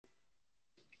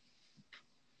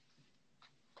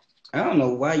I don't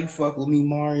know why you fuck with me,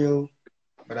 Mario,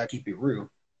 but I keep it real.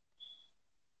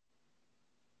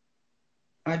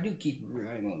 I do keep it real.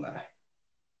 I ain't gonna lie.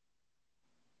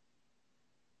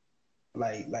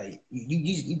 Like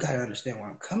you gotta understand where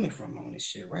I'm coming from on this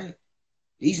shit, right?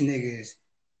 These niggas,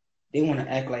 they want to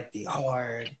act like they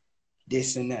hard,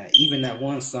 this and that. Even that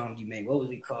one song you made, what was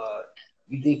it called?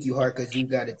 You think you hard because you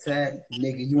got attacked,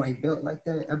 nigga? You ain't built like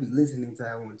that. I be listening to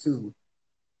that one too.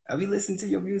 I be listening to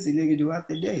your music, nigga, throughout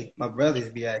the day. My brothers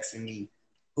be asking me,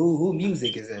 who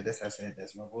music is that? That's I said,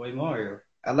 that's my boy Mario.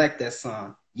 I like that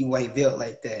song. You ain't built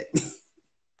like that.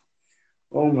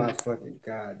 Oh my fucking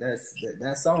god,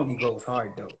 that song goes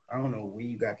hard though. I don't know where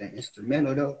you got that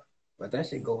instrumental though, but that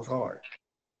shit goes hard.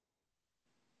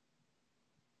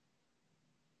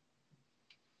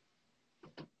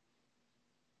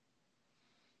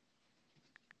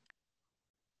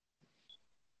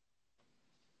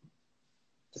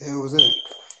 The hell was that?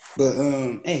 But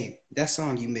hey, that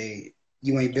song you made,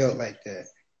 you ain't built like that.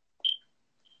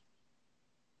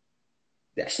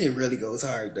 That shit really goes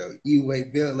hard though. You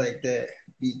ain't built like that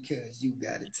because you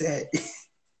got attacked.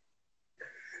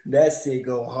 That shit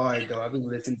go hard though. I've been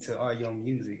listening to all your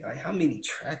music. Like, how many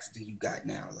tracks do you got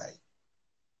now? Like,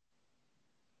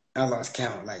 I lost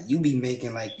count. Like, you be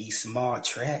making like these small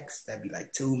tracks that be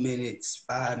like 2 minutes,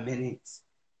 5 minutes.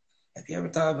 Have you ever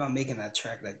thought about making a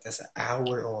track like that's an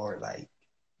hour or like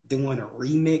doing a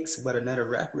remix with another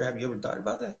rapper? Have you ever thought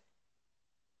about that?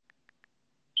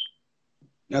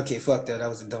 Okay, fuck that. That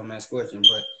was a dumbass question.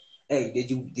 But hey, did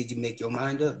you make your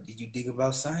mind up? Did you think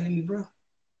about signing me, bro?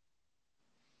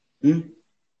 Hmm?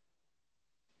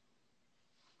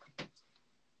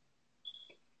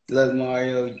 Look,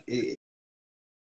 Mario.